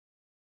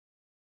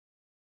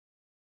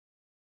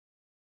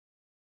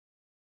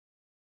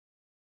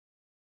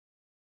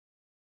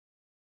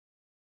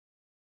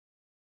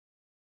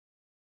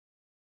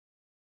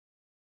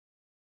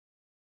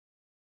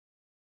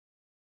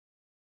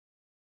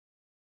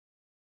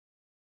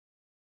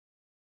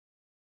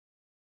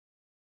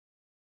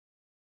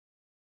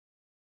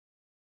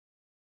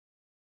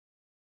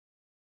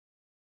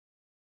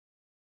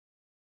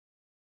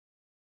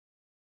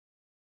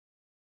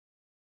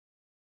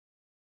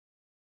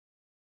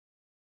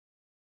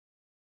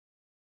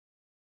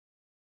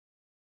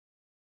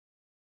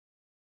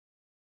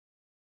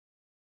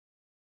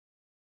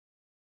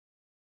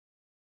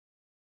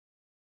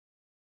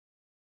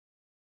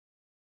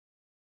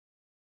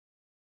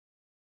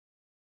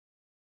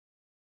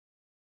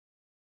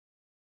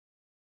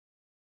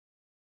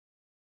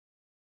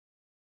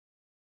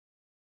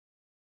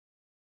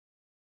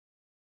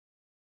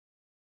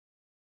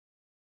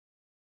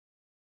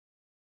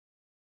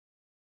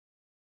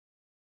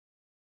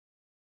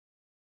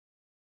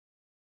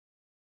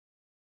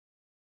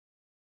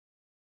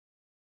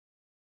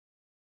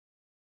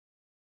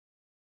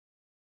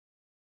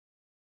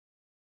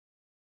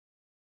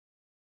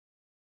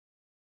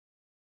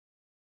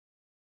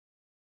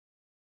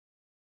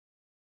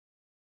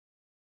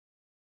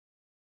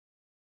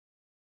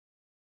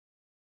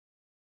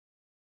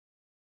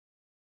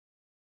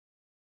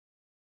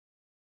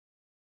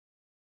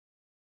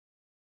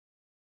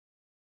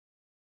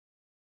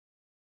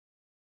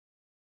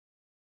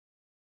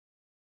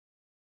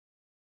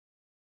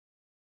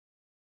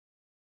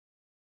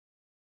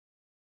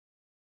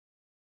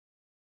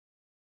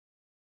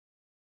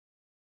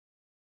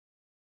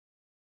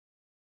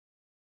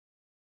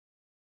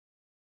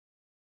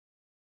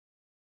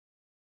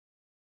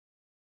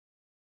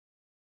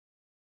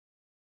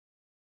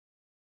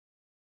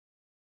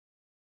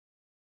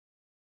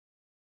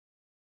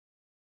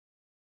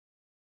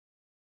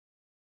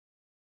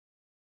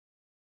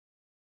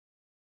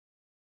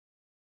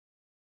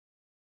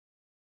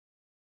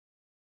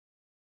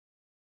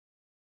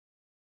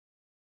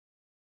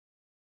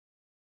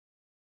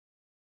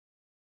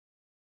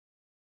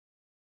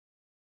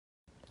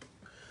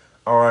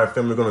All right,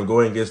 family, we're going to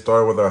go ahead and get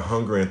started with our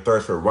hunger and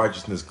thirst for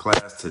righteousness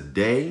class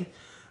today.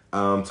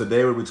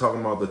 Today, we'll be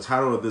talking about the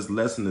title of this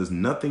lesson is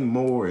Nothing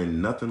More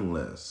and Nothing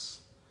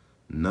Less.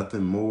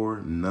 Nothing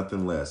more,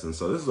 nothing less. And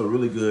so this is a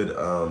really good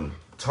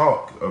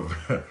talk,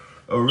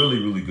 a really,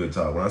 really good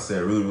talk. When I say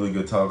a really, really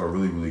good talk, a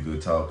really, really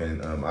good talk.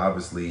 And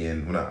obviously,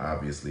 and well, not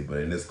obviously, but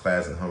in this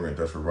class in Hunger and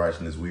Thirst for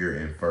Righteousness, we are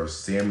in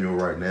First Samuel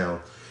right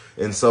now.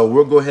 And so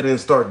we'll go ahead and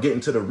start getting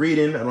to the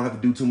reading. I don't have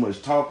to do too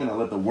much talking. I'll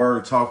let the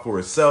word talk for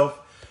itself,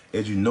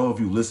 as you know if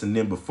you listened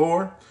in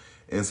before.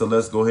 And so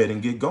let's go ahead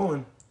and get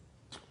going.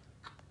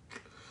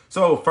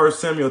 So 1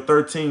 Samuel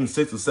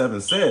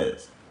 13:6-7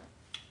 says,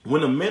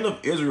 when the men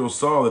of Israel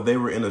saw that they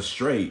were in a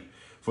strait,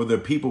 for their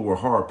people were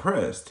hard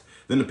pressed,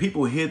 then the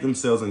people hid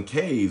themselves in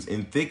caves,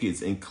 in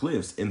thickets, in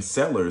cliffs, in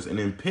cellars, and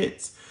in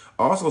pits.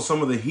 Also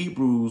some of the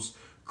Hebrews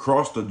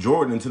crossed the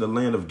Jordan into the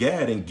land of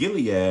Gad and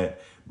Gilead.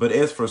 But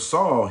as for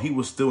Saul, he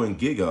was still in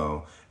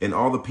Gilgal, and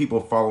all the people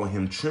followed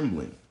him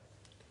trembling.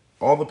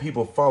 All the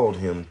people followed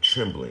him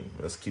trembling.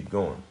 Let's keep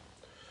going.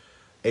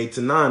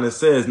 8-9, it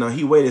says, now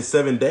he waited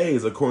 7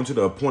 days according to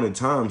the appointed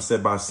time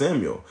set by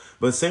Samuel.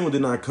 But Samuel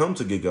did not come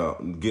to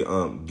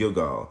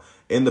Gilgal,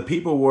 and the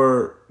people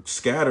were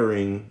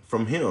scattering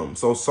from him.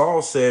 So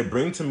Saul said,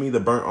 bring to me the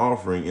burnt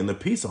offering and the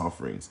peace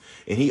offerings.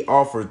 And he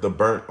offered the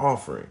burnt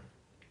offering.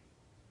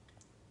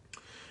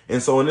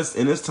 And so in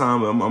this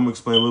time, I'm going to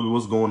explain a little bit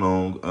what's going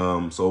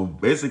on. So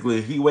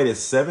basically, he waited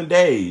 7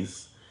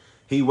 days.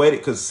 He waited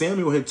because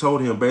Samuel had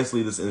told him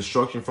basically this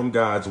instruction from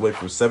God to wait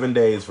for 7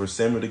 days for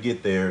Samuel to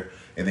get there.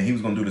 And then he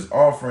was going to do this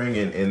offering.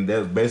 And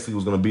that basically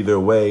was going to be their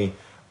way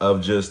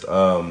of just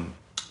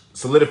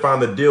solidifying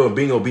the deal and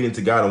being obedient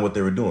to God on what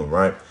they were doing.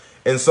 Right.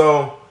 And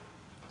so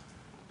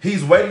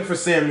he's waiting for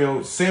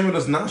Samuel. Samuel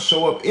does not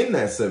show up in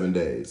that 7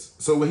 days.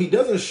 So when he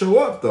doesn't show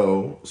up,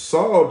 though,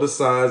 Saul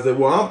decides that,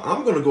 well,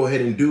 I'm going to go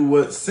ahead and do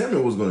what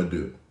Samuel was going to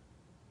do.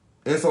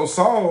 And so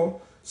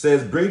Saul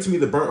says, bring to me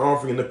the burnt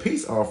offering and the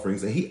peace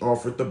offerings. And he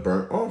offered the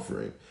burnt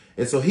offering.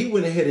 And so he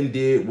went ahead and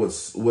did what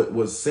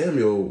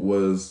Samuel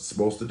was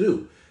supposed to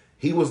do.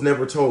 He was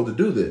never told to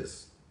do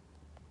this.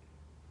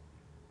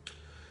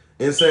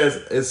 And says,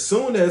 as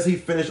soon as he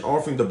finished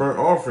offering the burnt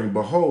offering,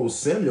 behold,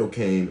 Samuel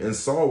came, and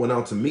Saul went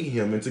out to meet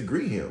him and to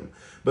greet him.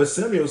 But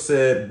Samuel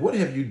said, what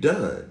have you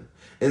done?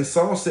 And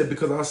Saul said,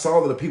 because I saw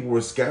that the people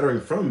were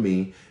scattering from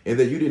me, and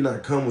that you did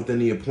not come within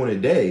the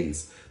appointed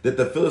days, that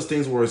the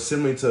Philistines were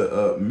assembling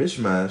to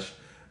Michmash.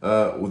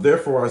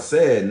 Therefore I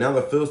said, now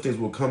the Philistines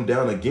will come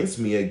down against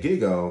me at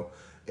Gilgal,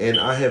 and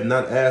I have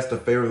not asked the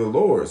favor of the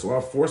Lord. So I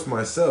forced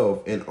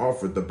myself and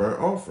offered the burnt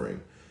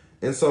offering.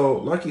 And so,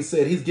 like he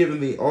said, he's given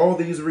me all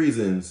these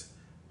reasons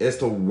as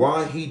to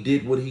why he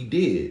did what he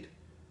did.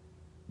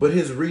 But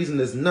his reason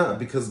is not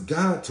because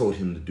God told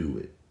him to do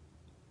it.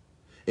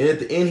 And at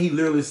the end, he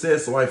literally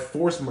says, so I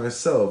forced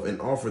myself and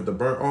offered the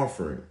burnt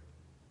offering.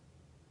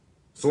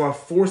 So I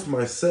forced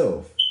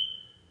myself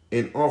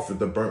and offered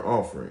the burnt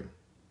offering.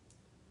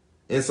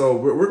 And so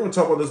we're going to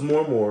talk about this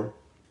more and more.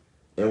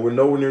 And we're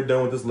nowhere near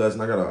done with this lesson.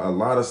 I got a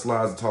lot of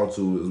slides to talk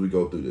to as we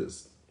go through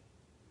this.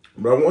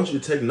 But I want you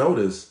to take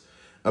notice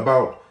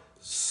about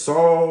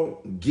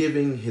Saul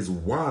giving his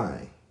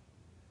why.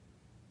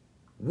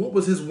 What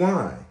was his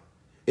why?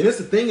 And it's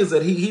the thing is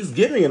that he's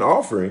giving an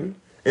offering.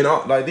 And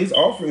like these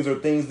offerings are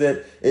things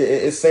that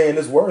it's saying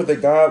this word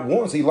that God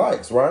wants, he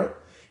likes, right?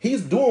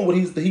 He's doing what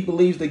he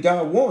believes that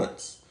God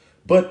wants.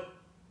 But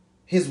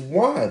his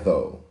why,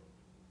 though?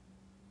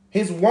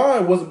 His why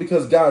wasn't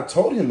because God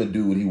told him to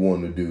do what he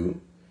wanted to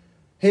do.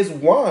 His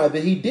why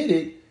that he did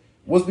it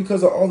was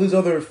because of all these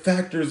other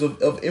factors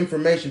of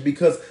information,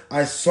 because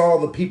I saw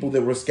the people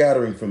that were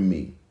scattering from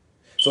me.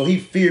 So he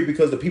feared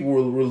because the people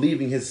were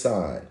leaving his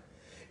side.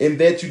 And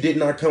that you did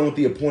not come with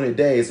the appointed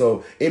day.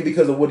 So, and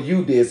because of what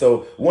you did.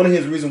 So one of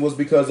his reasons was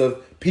because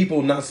of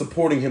people not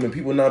supporting him and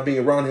people not being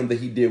around him that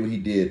he did what he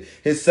did.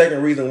 His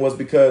second reason was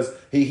because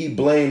he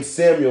blamed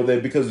Samuel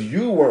that because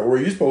you weren't where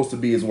you're supposed to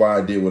be is why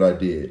I did what I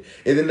did.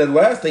 And then the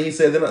last thing he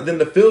said, then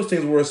the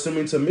Philistines were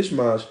assembling to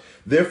Michmash.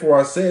 Therefore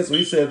I said, so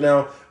he said,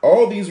 now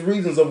all these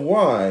reasons of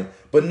why,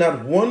 but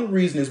not one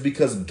reason is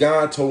because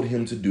God told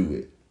him to do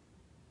it.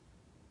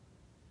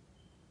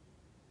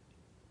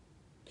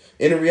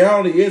 And the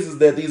reality is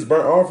that these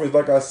burnt offerings,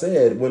 like I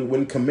said,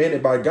 when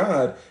commanded by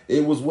God,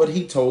 it was what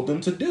he told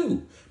them to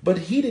do. But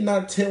he did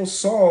not tell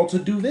Saul to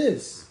do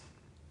this.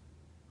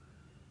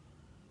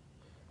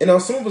 And now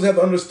some of us have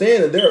to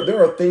understand that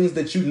there are things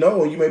that you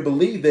know and you may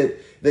believe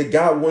that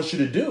God wants you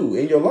to do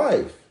in your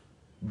life.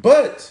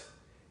 But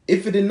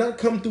if it did not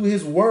come through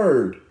his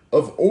word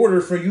of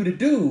order for you to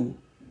do,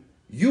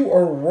 you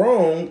are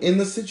wrong in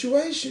the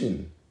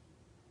situation.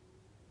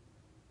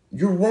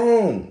 You're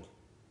wrong.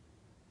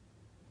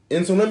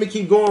 And so let me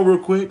keep going real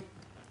quick.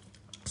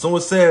 So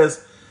it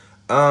says,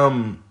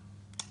 so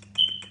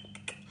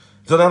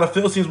now the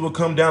Philistines will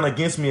come down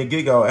against me at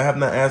Gilgal. I have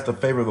not asked the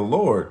favor of the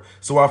Lord.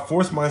 So I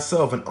forced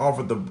myself and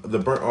offered the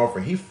burnt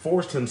offering. He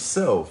forced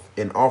himself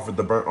and offered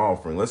the burnt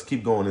offering. Let's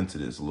keep going into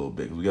this a little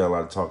bit because we got a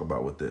lot to talk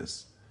about with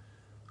this.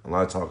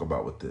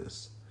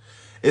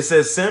 It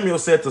says, Samuel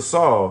said to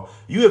Saul,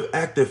 you have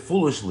acted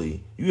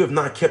foolishly. You have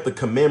not kept the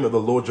commandment of the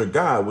Lord your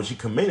God, which he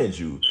commanded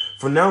you.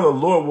 For now the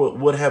Lord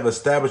would have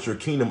established your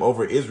kingdom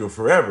over Israel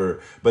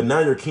forever, but now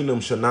your kingdom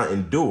shall not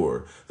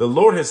endure. The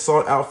Lord has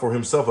sought out for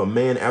himself a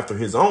man after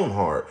his own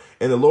heart,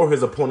 and the Lord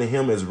has appointed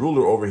him as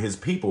ruler over his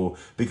people,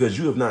 because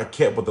you have not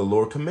kept what the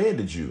Lord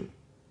commanded you.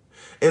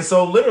 And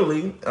so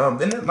literally,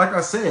 and like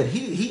I said,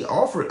 he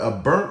offered a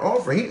burnt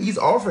offering. He's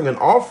offering an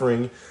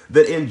offering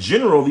that in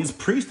general, these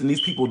priests and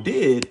these people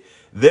did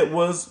that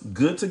was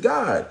good to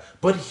God.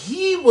 But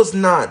he was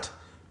not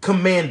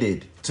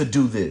commanded to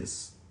do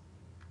this.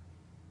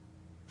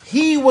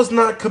 He was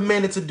not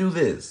commanded to do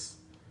this.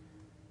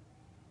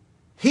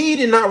 He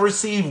did not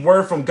receive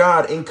word from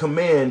God in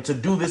command to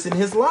do this in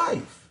his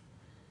life.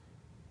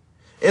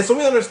 And so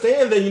we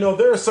understand that,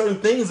 there are certain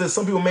things that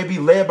some people may be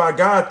led by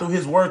God through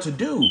his word to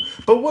do.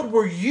 But what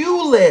were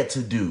you led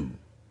to do?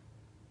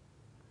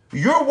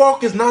 Your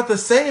walk is not the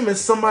same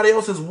as somebody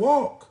else's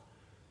walk.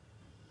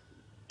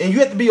 And you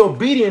have to be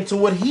obedient to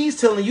what he's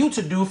telling you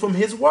to do from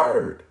his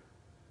word.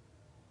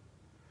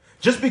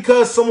 Just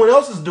because someone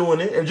else is doing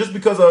it, and just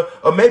because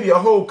maybe a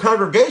whole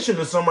congregation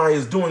of somebody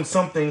is doing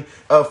something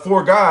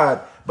for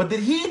God, but did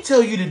he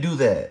tell you to do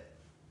that?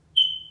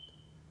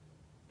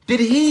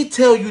 Did he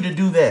tell you to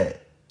do that?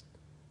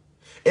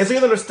 And so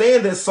you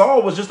understand that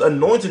Saul was just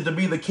anointed to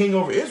be the king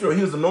over Israel.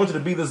 He was anointed to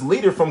be this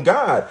leader from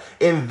God.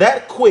 And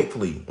that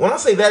quickly, when I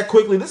say that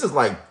quickly, this is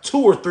like 2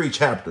 or 3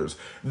 chapters.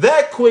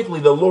 That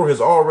quickly, the Lord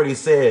has already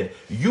said,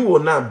 you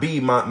will not be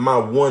my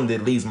one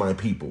that leads my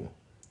people.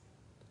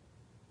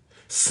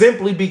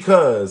 Simply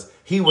because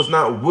he was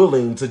not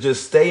willing to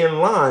just stay in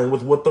line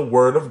with what the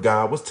word of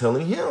God was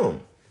telling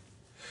him.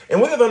 And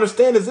what you have to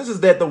understand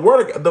is that the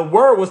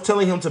word was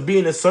telling him to be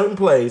in a certain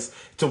place,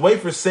 to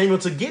wait for Samuel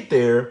to get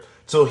there,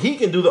 so he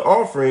can do the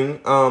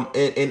offering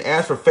and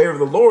ask for favor of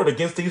the Lord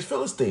against these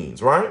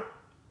Philistines, right?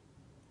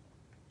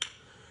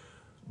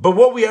 But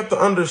what we have to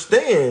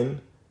understand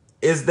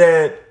is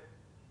that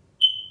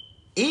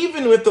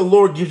even if the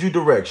Lord gives you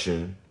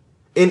direction,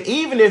 and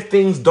even if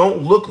things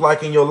don't look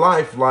like in your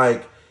life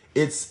like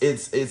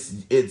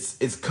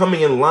it's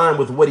coming in line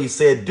with what he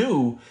said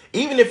do,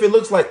 even if it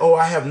looks like, oh,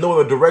 I have no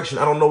other direction,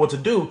 I don't know what to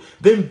do,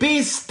 then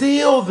be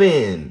still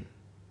then.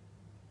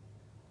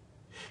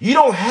 You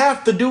don't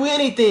have to do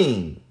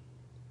anything.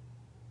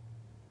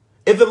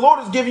 If the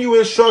Lord is giving you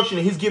instruction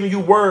and he's giving you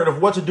word of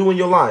what to do in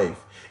your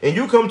life, and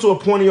you come to a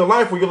point in your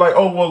life where you're like,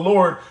 oh, well,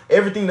 Lord,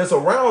 everything that's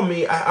around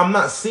me, I'm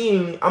not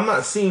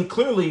seeing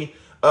clearly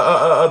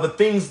the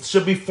things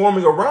should be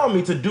forming around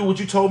me to do what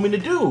you told me to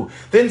do.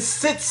 Then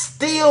sit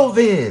still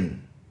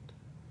then.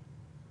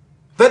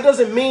 That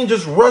doesn't mean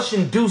just rush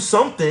and do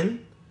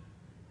something.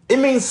 It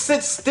means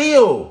sit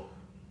still.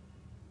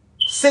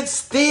 Sit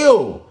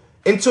still.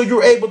 Until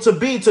you're able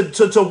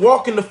to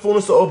walk in the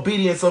fullness of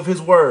obedience of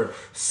his word.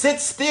 Sit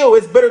still.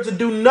 It's better to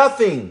do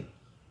nothing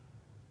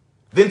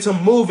than to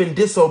move in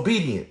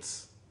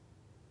disobedience.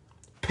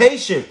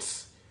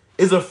 Patience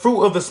is a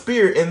fruit of the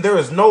Spirit, and there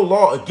is no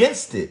law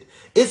against it.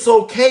 It's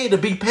okay to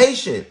be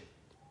patient,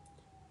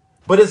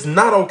 but it's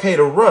not okay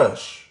to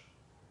rush.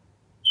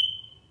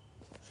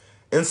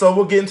 And so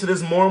we'll get into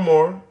this more and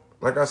more.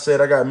 Like I said,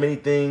 I got many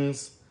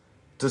things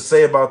to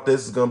say about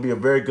this. Is going to be a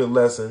very good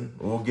lesson.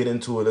 We'll get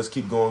into it. Let's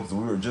keep going, because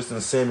we were just in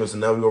Samuel, so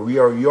now you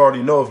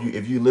already know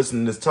if you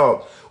listen to this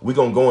talk, we're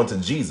going to go into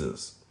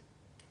Jesus.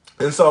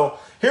 And so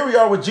here we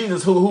are with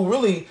Jesus, who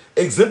really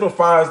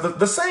exemplifies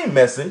the same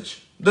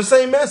message. The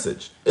same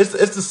message. It's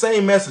the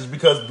same message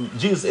because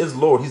Jesus is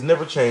Lord. He's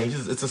never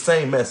changed. It's the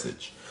same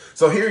message.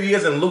 So here he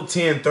is in Luke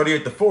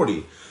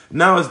 10:38-40.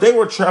 Now, as they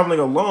were traveling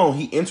along,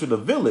 he entered a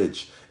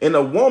village, and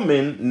a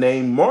woman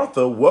named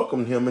Martha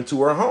welcomed him into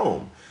her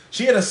home.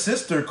 She had a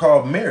sister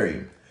called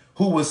Mary,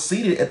 who was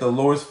seated at the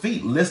Lord's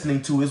feet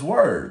listening to his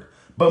word.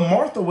 But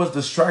Martha was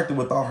distracted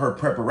with all her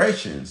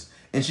preparations,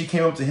 and she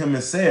came up to him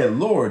and said,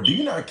 Lord, do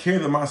you not care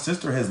that my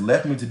sister has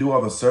left me to do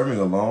all the serving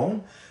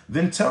alone?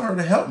 Then tell her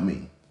to help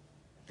me.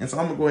 And so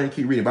I'm going to go ahead and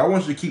keep reading. But I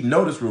want you to keep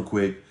notice real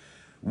quick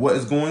what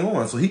is going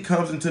on. So he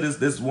comes into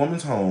this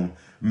woman's home.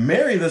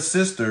 Mary, the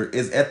sister,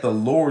 is at the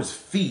Lord's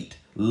feet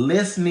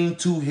listening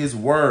to his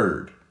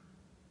word.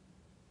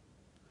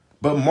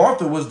 But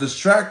Martha was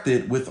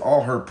distracted with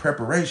all her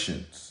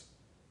preparations.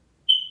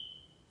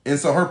 And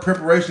so her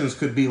preparations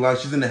could be like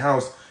she's in the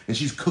house and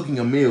she's cooking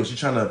a meal. She's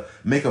trying to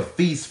make a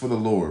feast for the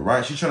Lord,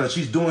 right? She's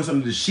doing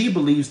something that she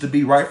believes to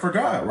be right for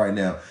God right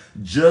now.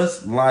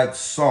 Just like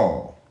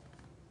Saul.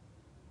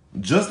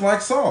 Just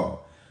like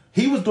Saul.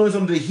 He was doing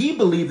something that he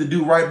believed to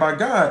do right by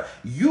God.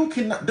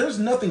 There's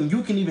nothing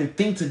you can even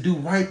think to do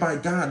right by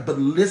God but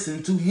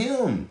listen to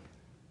him.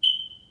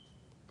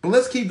 But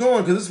let's keep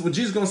going, because this is what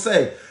Jesus is going to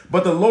say.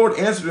 But the Lord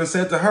answered and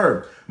said to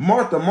her,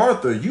 Martha,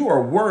 Martha, you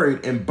are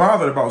worried and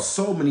bothered about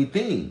so many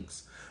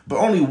things. But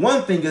only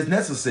one thing is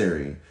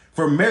necessary.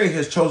 For Mary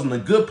has chosen the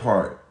good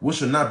part, which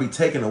shall not be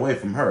taken away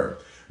from her.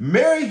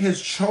 Mary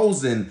has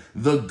chosen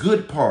the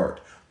good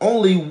part.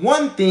 Only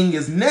one thing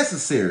is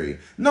necessary.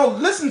 No,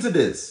 listen to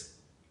this.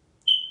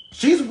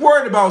 She's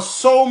worried about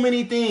so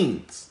many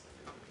things.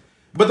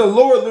 But the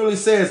Lord literally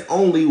says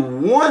only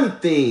one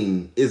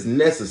thing is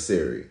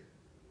necessary.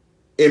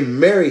 And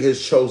Mary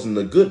has chosen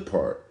the good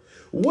part.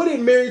 What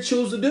did Mary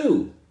choose to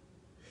do?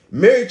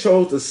 Mary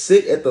chose to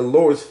sit at the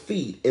Lord's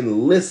feet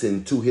and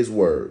listen to his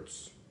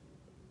words.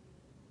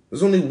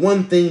 There's only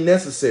one thing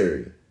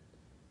necessary,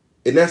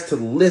 and that's to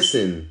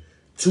listen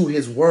to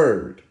his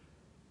word.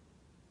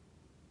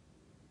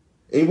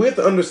 And we have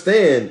to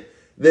understand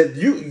that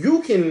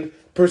you can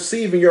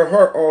perceive in your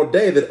heart all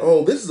day that,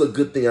 oh, this is a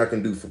good thing I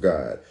can do for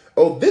God.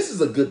 Oh, this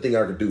is a good thing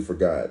I can do for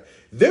God.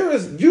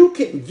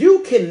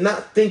 You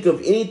cannot think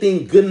of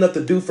anything good enough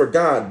to do for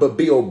God but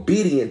be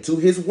obedient to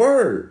his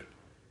word.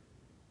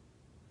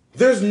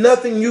 There's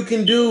nothing you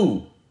can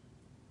do.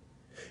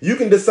 You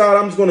can decide,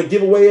 I'm just going to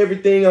give away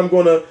everything. I'm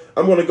going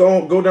to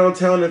go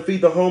downtown and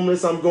feed the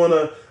homeless. I'm going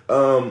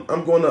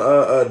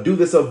to do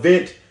this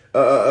event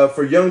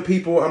for young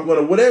people. I'm going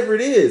to, whatever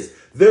it is.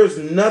 There's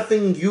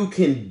nothing you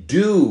can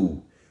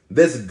do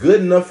that's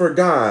good enough for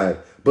God,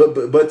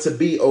 but to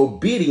be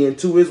obedient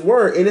to his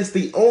word. And it's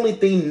the only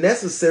thing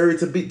necessary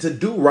to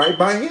do right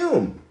by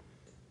him.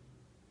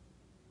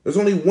 There's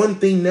only one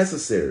thing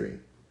necessary.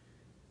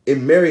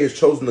 And Mary has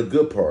chosen the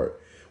good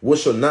part,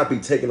 which shall not be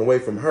taken away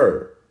from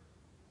her.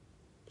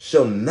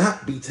 Shall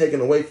not be taken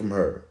away from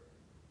her.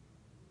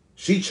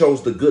 She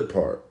chose the good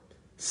part,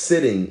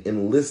 sitting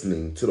and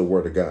listening to the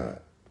word of God.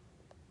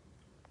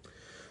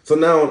 So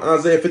now in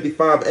Isaiah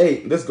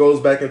 55:8, this goes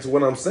back into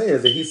what I'm saying,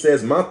 is that he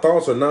says, my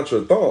thoughts are not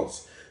your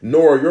thoughts,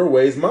 nor are your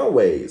ways my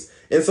ways.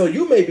 And so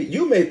you may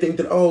think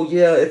that, oh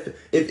yeah,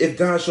 if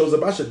God shows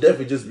up, I should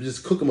definitely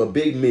just cook him a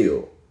big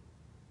meal.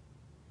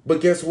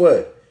 But guess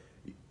what?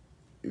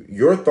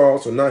 Your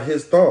thoughts are not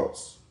his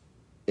thoughts,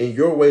 and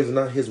your ways are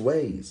not his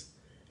ways.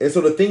 And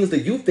so the things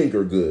that you think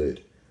are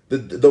good,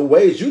 the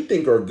ways you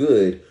think are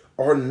good,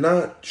 are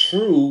not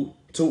true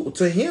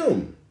to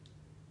him.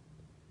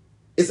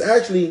 It's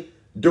actually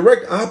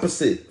direct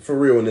opposite for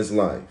real in this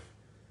life.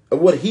 Of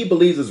what he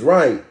believes is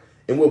right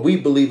and what we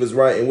believe is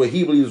right, and what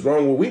he believes is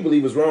wrong, what we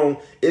believe is wrong,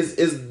 is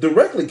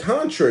directly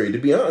contrary, to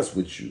be honest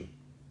with you.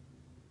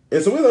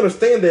 And so we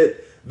understand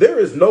that there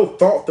is no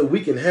thought that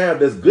we can have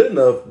that's good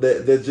enough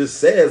that just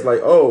says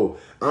like, oh,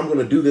 I'm going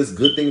to do this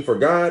good thing for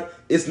God.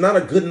 It's not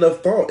a good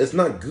enough thought. It's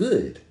not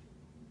good.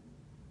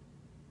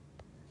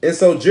 And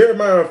so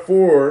Jeremiah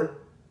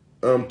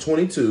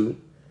 4:22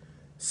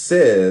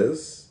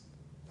 says,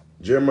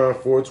 Jeremiah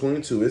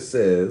 4:22, it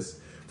says,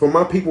 for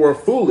my people are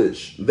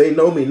foolish. They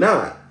know me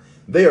not.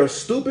 They are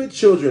stupid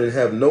children and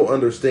have no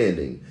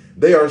understanding.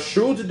 They are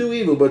shrewd to do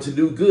evil, but to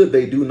do good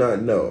they do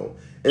not know.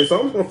 And so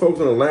I'm just going to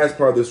focus on the last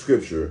part of the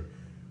scripture.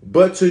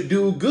 But to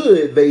do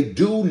good, they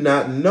do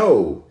not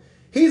know.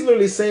 He's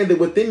literally saying that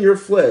within your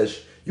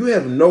flesh, you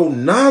have no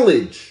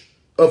knowledge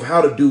of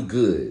how to do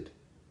good.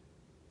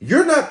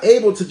 You're not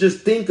able to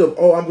just think of,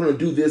 oh, I'm going to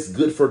do this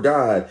good for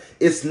God.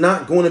 It's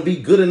not going to be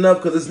good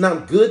enough because it's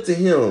not good to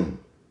him.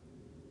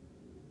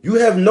 You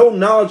have no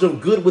knowledge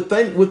of good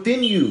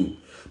within you.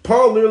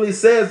 Paul literally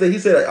says that, he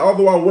said,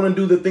 although I want to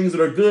do the things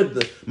that are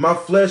good, my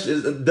flesh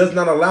does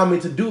not allow me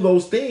to do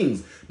those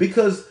things,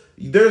 because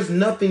there's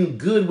nothing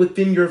good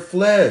within your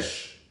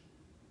flesh.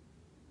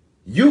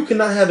 You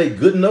cannot have a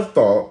good enough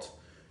thought.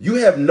 You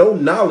have no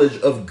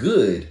knowledge of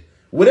good.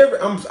 Whatever,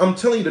 I'm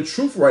telling you the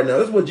truth right now.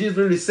 That's what Jesus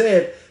literally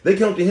said. They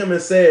came to him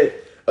and said,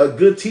 a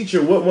good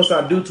teacher, what must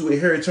I do to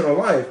inherit eternal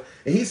life?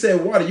 And he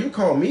said, why do you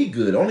call me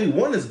good? Only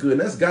one is good,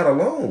 and that's God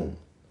alone.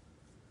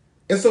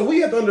 And so we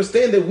have to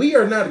understand that we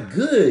are not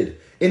good.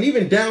 And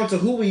even down to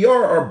who we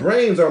are, our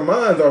brains, our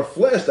minds, our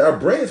flesh, our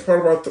brains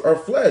part of our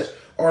flesh,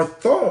 our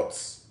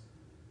thoughts.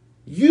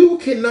 You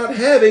cannot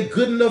have a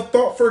good enough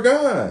thought for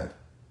God.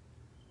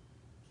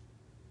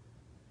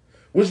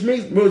 Which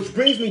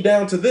brings me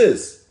down to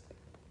this,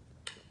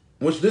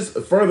 which this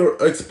further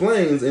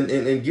explains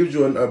and gives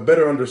you a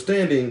better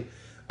understanding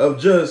of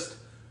just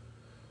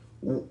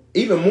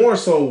even more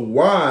so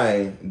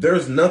why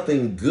there's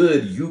nothing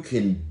good you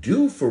can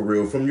do for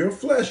real from your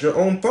flesh, your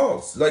own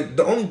thoughts. Like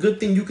the only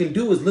good thing you can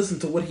do is listen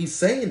to what he's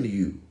saying to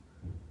you.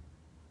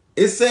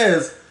 It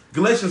says,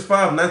 Galatians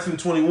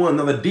 5:19-21,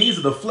 now the deeds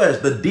of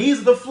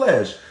the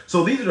flesh.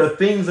 So these are the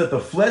things that the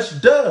flesh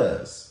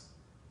does.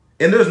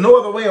 And there's no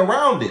other way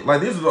around it. Like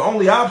these are the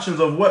only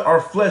options of what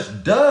our flesh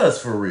does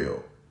for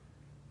real.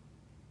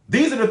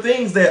 These are the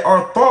things that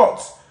our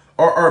thoughts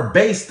are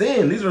based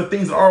in. These are the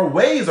things that our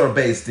ways are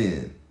based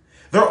in.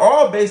 They're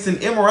all based in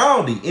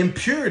immorality,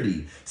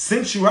 impurity,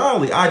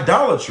 sensuality,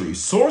 idolatry,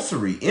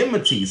 sorcery,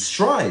 enmity,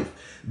 strife,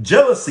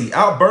 jealousy,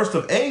 outbursts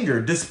of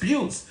anger,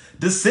 disputes,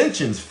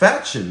 dissensions,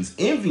 factions,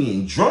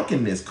 envying,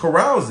 drunkenness,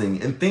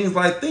 carousing, and things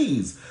like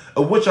these,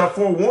 of which I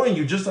forewarn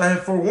you, just as I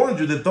have forewarned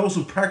you, that those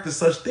who practice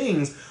such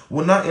things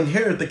will not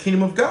inherit the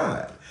kingdom of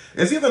God.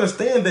 And so you have to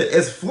understand that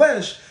as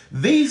flesh,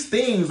 these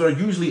things are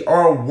usually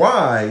our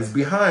whys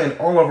behind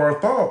all of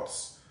our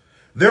thoughts.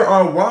 There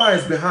are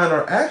whys behind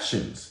our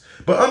actions.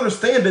 But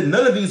understand that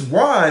none of these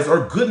whys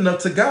are good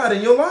enough to God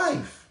in your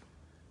life.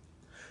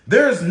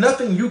 There is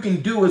nothing you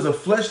can do as a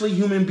fleshly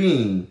human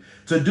being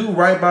to do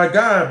right by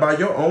God by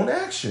your own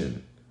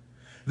action.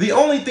 The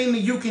only thing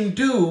that you can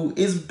do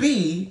is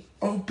be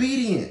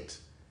obedient.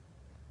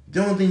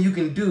 The only thing you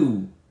can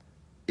do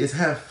is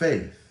have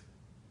faith.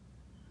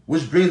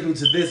 Which brings me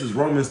to this, as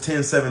Romans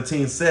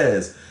 10:17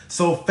 says,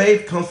 so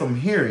faith comes from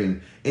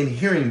hearing, and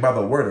hearing by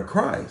the word of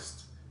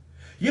Christ.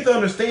 You have to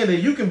understand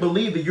that you can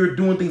believe that you're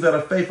doing things out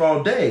of faith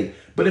all day,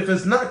 but if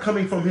it's not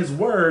coming from his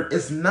word,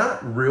 it's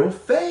not real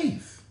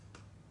faith.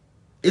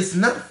 It's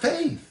not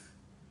faith.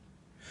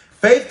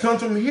 Faith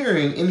comes from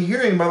hearing, and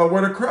hearing by the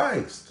word of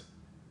Christ.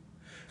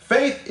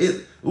 Faith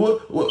is,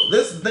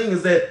 this thing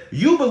is that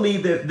you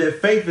believe that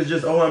faith is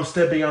just, oh, I'm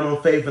stepping out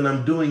on faith and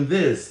I'm doing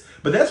this.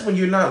 But that's when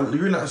you're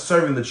not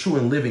serving the true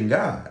and living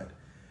God.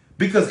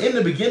 Because in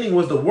the beginning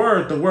was the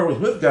Word was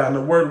with God, and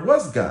the Word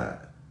was God.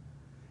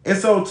 And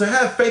so to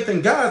have faith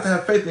in God is to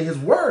have faith in his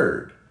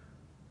word.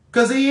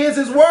 Because he is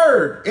his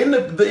word. In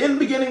the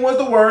beginning was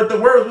the Word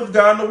was with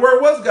God, and the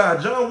Word was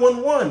God. John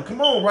 1:1.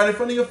 Come on, right in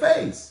front of your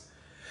face.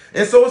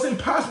 And so it's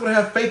impossible to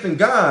have faith in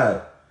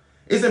God.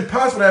 It's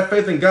impossible to have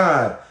faith in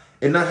God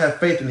and not have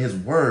faith in his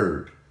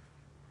word.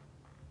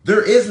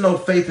 There is no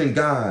faith in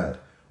God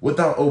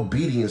without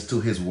obedience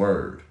to his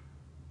word.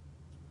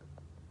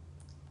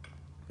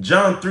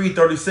 John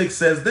 3:36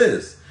 says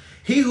this,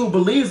 he who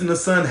believes in the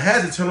Son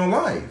has eternal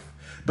life,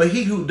 but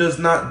he who does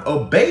not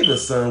obey the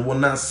Son will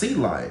not see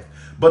life,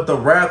 but the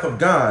wrath of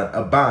God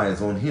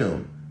abides on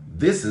him.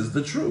 This is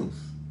the truth.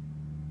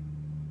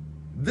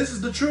 This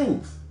is the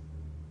truth.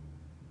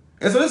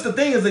 And so this the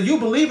thing is that you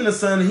believe in the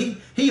Son,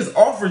 he's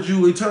offered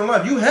you eternal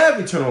life. You have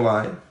eternal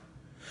life.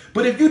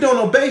 But if you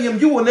don't obey him,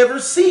 you will never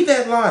see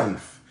that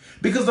life.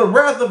 Because the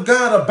wrath of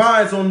God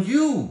abides on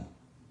you.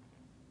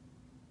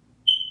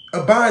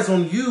 Abides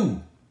on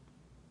you.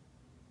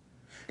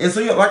 And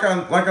so like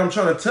I'm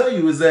trying to tell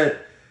you is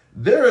that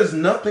there is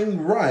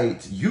nothing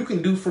right you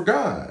can do for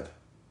God.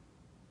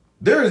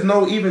 There is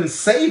no even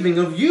saving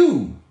of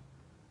you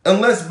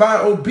unless by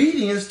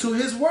obedience to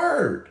his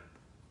word.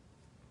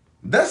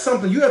 That's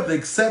something you have to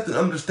accept and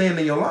understand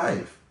in your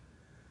life.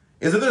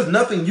 Is that there's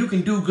nothing you can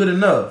do good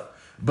enough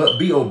but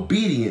be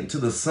obedient to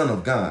the Son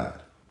of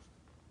God.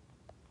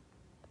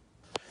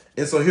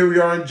 And so here we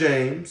are in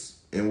James,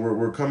 and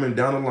we're coming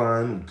down the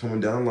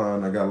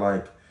line. I got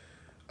like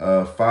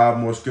 5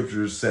 more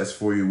scripture sets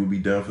for you. We'll be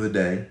done for the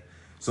day.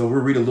 So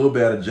we'll read a little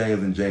bit out of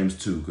James and James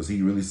 2, because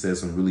he really says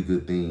some really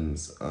good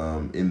things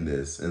in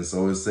this. And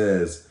so it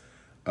says,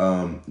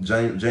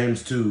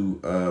 James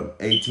 2,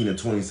 18 and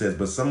 20 says,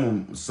 but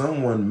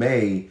someone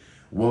may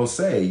well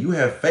say, you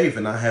have faith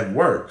and I have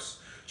works.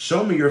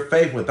 Show me your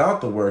faith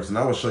without the works, and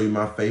I will show you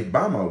my faith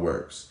by my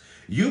works.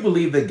 You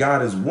believe that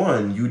God is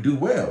one, you do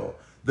well.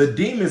 The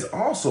demons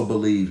also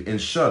believe and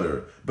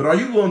shudder. But are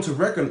you willing to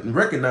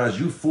recognize,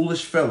 you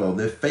foolish fellow,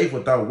 that faith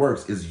without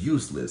works is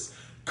useless?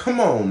 Come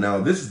on now,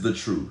 this is the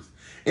truth.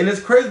 And it's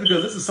crazy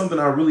because this is something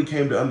I really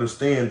came to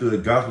understand through the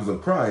Gospels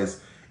of Christ.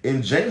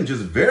 And James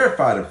just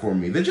verified it for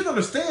me. That you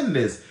understand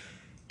this.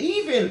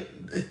 Even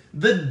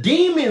the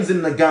demons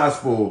in the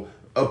gospel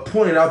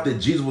pointed out that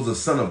Jesus was the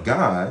Son of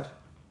God.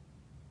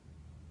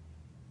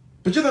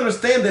 But you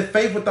understand that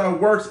faith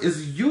without works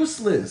is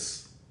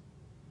useless.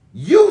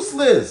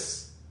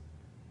 Useless.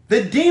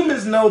 The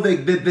demons know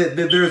that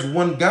there is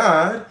one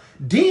God.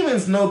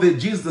 Demons know that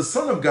Jesus is the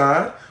Son of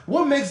God.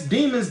 What makes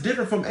demons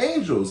different from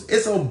angels?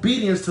 It's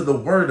obedience to the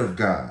word of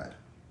God.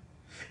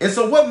 And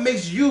so what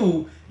makes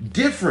you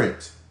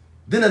different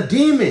than a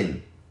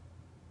demon?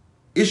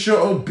 It's your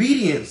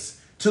obedience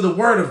to the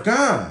word of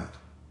God.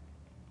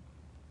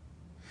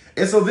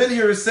 And so then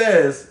here it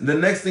says, the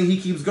next thing he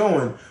keeps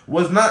going,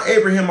 was not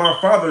Abraham our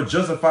father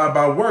justified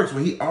by works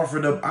when he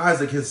offered up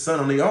Isaac his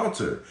son on the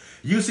altar?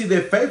 You see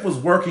that faith was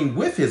working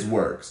with his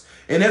works.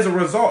 And as a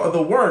result of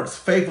the works,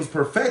 faith was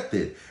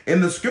perfected.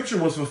 And the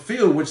scripture was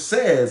fulfilled, which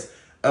says,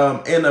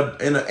 and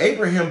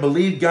Abraham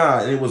believed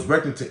God, and it was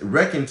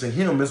reckoned to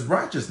him as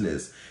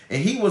righteousness.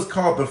 And he was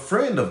called the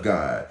friend of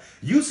God.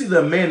 You see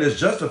that man is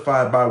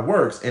justified by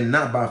works and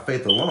not by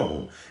faith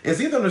alone. And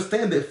so you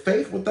understand that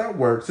faith without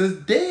works is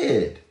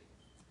dead.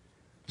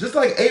 Just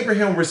like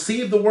Abraham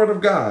received the word of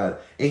God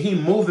and he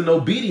moved in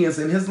obedience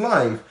in his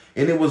life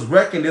and it was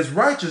reckoned as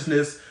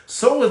righteousness,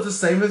 so is the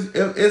same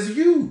as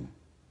you.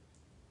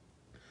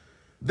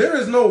 There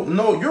is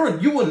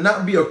you will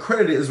not be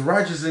accredited as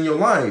righteous in your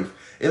life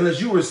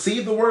unless you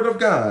receive the word of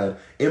God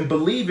and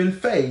believe in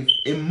faith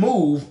and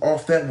move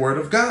off that word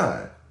of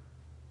God.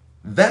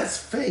 That's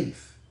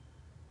faith.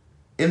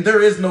 And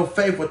there is no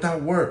faith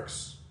without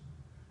works.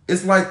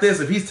 It's like this.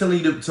 If he's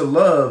telling you to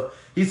love,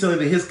 he's telling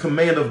you that his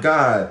command of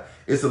God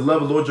is to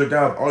love the Lord your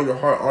God with all your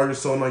heart, all your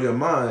soul, and all your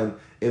mind,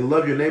 and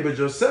love your neighbor as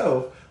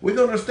yourself. We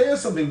don't understand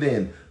something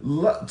then.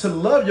 To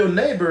love your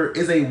neighbor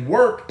is a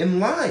work in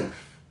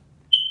life.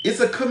 It's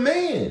a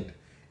command.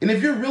 And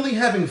if you're really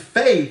having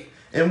faith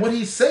in what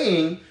he's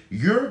saying,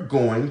 you're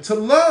going to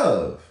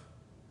love.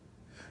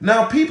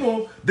 Now,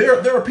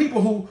 there are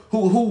people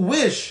who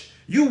wish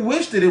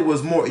that it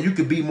was more, you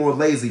could be more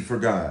lazy for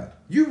God.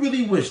 You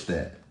really wish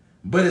that.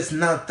 But it's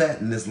not that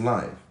in this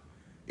life.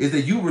 It's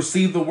that you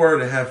receive the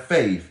word and have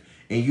faith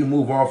and you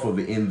move off of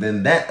it, and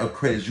then that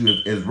accredits you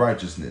as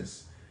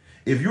righteousness.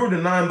 If you're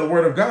denying the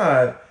word of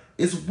God,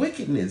 it's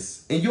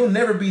wickedness, and you'll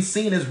never be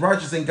seen as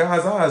righteous in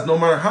God's eyes, no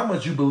matter how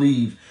much you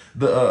believe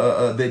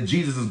that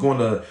Jesus is going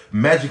to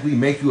magically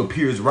make you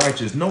appear as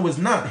righteous. No, it's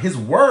not. His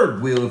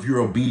word will if you're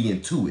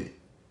obedient to it.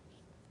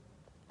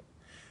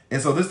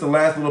 And so this is the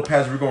last little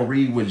passage we're going to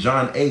read with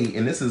John 8.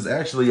 And this is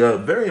actually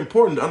very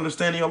important to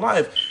understand in your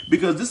life,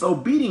 because this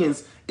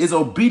obedience is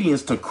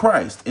obedience to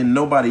Christ and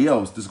nobody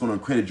else that's going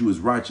to credit you as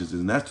righteous.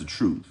 And that's the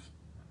truth.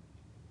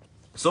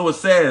 So it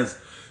says,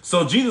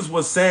 so Jesus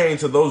was saying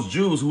to those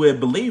Jews who had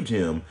believed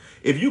him,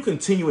 if you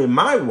continue in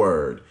my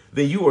word,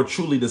 then you are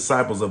truly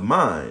disciples of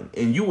mine,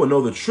 and you will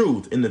know the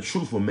truth, and the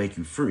truth will make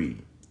you free.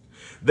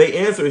 They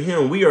answered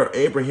him, we are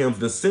Abraham's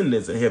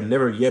descendants and have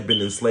never yet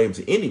been enslaved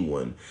to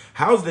anyone.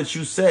 How is that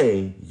you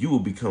say you will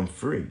become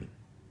free?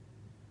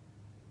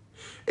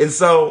 And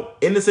so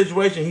in this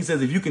situation, he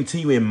says, if you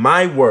continue in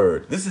my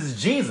word, this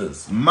is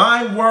Jesus,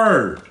 my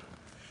word,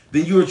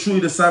 then you are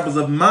truly disciples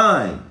of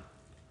mine.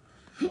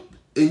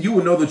 And you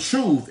will know the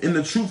truth, and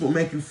the truth will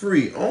make you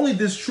free. Only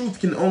this truth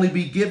can only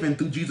be given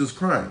through Jesus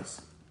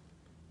Christ.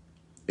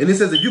 And it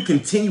says, if you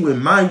continue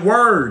in my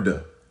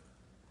word,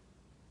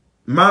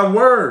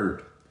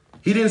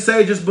 he didn't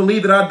say just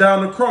believe that I died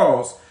on the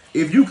cross.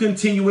 If you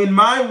continue in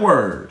my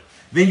word,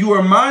 then you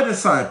are my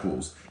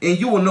disciples, and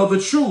you will know the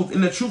truth,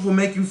 and the truth will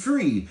make you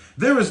free.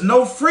 There is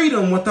no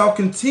freedom without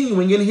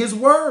continuing in his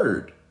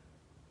word.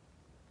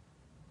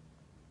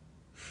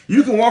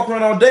 You can walk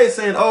around all day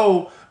saying,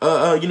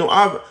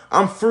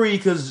 I'm free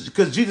because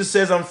Jesus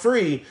says I'm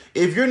free.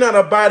 If you're not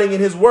abiding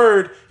in his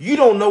word, you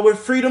don't know what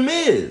freedom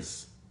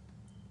is.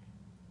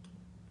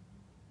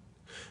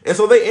 And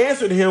so they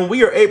answered him,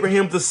 we are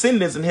Abraham's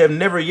descendants and have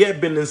never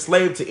yet been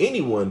enslaved to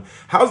anyone.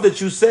 How's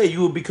that you say you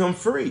will become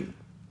free?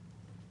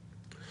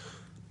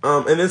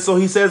 And then so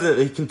he says,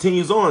 he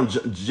continues on,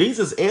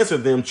 Jesus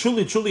answered them,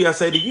 truly, truly, I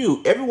say to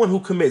you, everyone who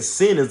commits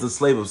sin is the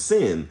slave of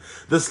sin.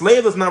 The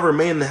slave does not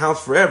remain in the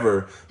house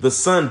forever. The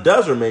son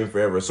does remain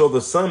forever. So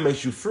the son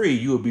makes you free.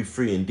 You will be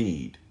free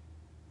indeed.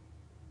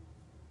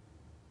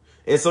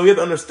 And so you have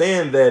to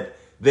understand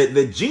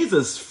that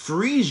Jesus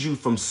frees you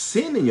from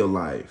sin in your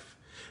life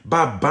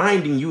by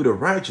binding you to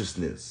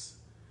righteousness.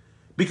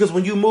 Because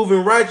when you move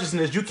in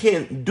righteousness, you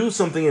can't do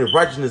something in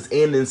righteousness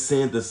and in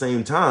sin at the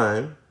same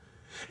time.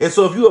 And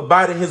so if you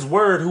abide in his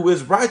word, who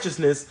is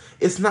righteousness,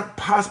 it's not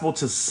possible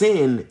to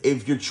sin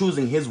if you're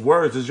choosing his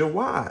words as your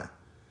why.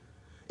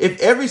 If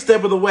every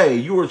step of the way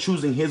you are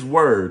choosing his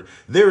word,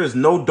 there is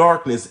no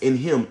darkness in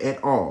him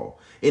at all.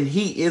 And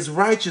he is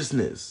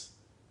righteousness.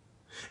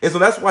 And so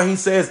that's why he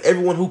says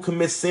everyone who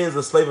commits sin is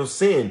a slave of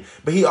sin.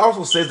 But he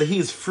also says that he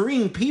is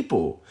freeing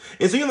people.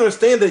 And so you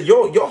understand that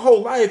your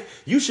whole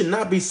life, you should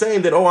not be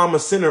saying that, oh, I'm a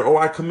sinner, or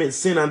I commit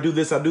sin, I do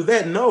this, I do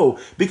that. No,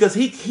 because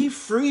he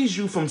frees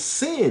you from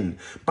sin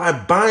by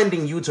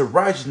binding you to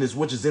righteousness,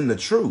 which is in the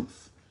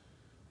truth.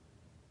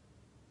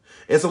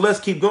 And so let's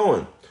keep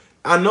going.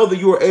 I know that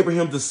you are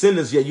Abraham's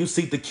descendants, yet you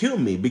seek to kill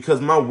me, because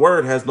my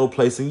word has no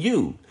place in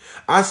you.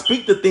 I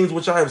speak the things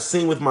which I have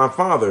seen with my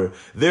father.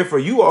 Therefore,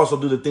 you also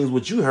do the things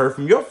which you heard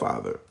from your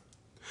father.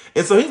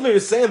 And so he's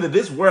literally saying that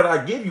this word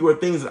I give you are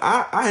things that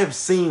I have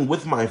seen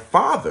with my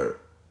father.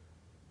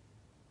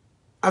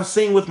 I've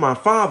seen with my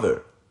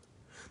father.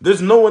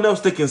 There's no one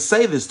else that can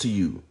say this to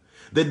you.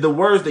 That the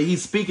words that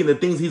he's speaking, the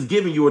things he's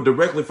giving you are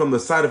directly from the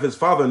side of his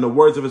father and the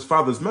words of his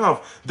father's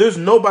mouth. There's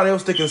nobody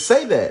else that can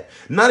say that.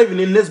 Not even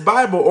in this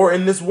Bible or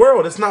in this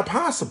world. It's not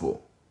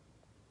possible.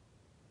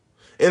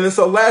 And then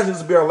so lastly,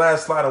 this will be our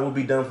last slide and we'll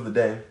be done for the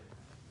day.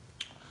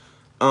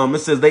 It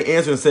says, they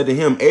answered and said to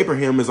him,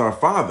 Abraham is our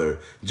father.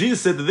 Jesus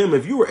said to them,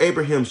 if you were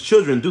Abraham's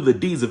children, do the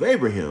deeds of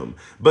Abraham.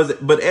 But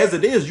as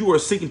it is, you are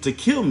seeking to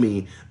kill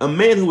me, a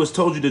man who has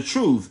told you the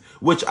truth,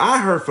 which I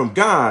heard from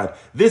God.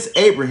 This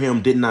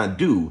Abraham did not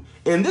do.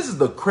 And this is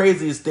the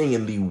craziest thing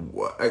in the,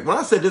 when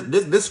I said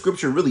this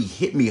scripture really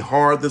hit me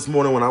hard this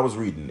morning when I was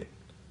reading it.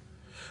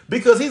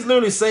 Because he's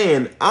literally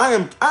saying,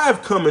 I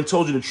have come and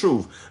told you the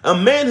truth. A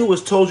man who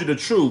has told you the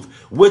truth,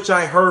 which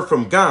I heard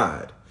from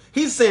God.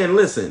 He's saying,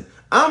 listen,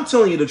 I'm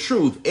telling you the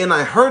truth, and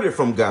I heard it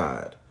from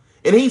God.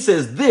 And he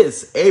says,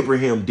 this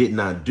Abraham did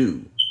not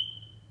do.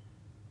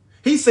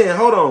 He's saying,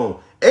 hold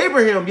on.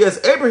 Abraham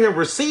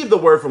received the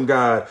word from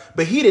God,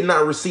 but he did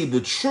not receive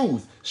the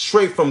truth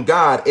straight from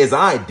God as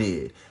I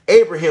did.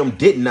 Abraham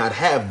did not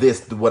have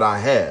this, what I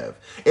have.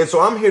 And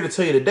so I'm here to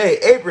tell you today,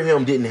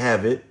 Abraham didn't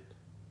have it.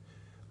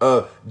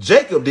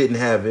 Jacob didn't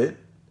have it.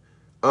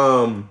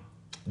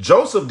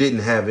 Joseph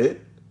didn't have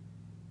it.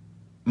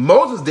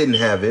 Moses didn't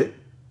have it.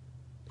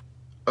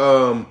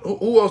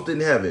 Who else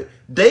didn't have it?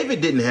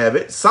 David didn't have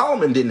it.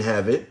 Solomon didn't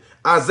have it.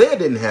 Isaiah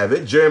didn't have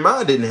it.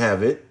 Jeremiah didn't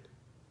have it.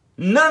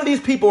 None of these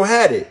people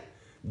had it.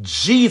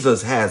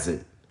 Jesus has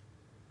it.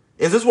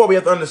 And this is why we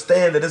have to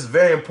understand that it's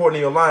very important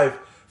in your life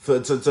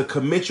to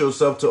commit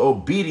yourself to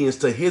obedience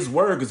to his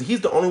word, because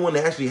he's the only one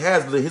that actually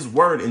has his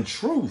word in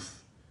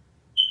truth.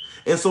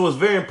 And so it's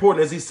very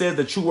important, as he says,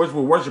 that true worship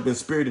will worship in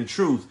spirit and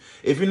truth.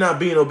 If you're not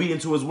being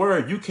obedient to his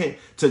word, you can't,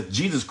 to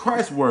Jesus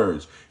Christ's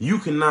words, you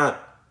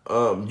cannot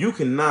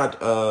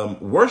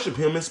worship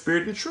him in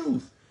spirit and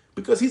truth,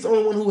 because he's the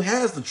only one who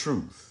has the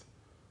truth.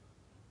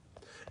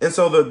 And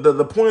so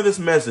the point of this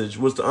message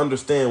was to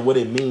understand what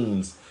it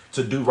means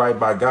to do right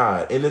by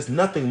God. And it's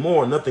nothing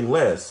more, nothing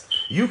less.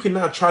 You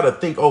cannot try to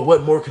think, oh,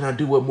 what more can I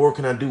do? What more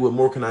can I do? What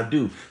more can I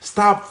do?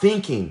 Stop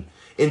thinking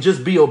and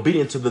just be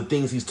obedient to the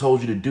things he's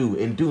told you to do,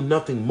 and do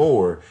nothing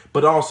more,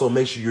 but also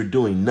make sure you're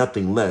doing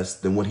nothing less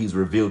than what he's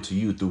revealed to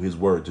you through his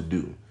word to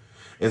do.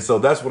 And so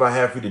that's what I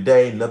have for you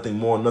today. Nothing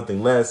more,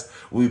 nothing less.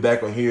 We'll be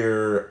back on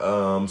here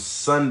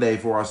Sunday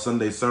for our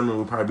Sunday sermon.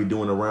 We'll probably be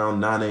doing around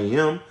 9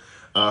 a.m.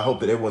 I hope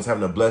that everyone's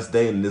having a blessed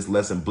day and this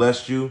lesson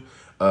blessed you.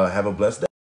 Have a blessed day.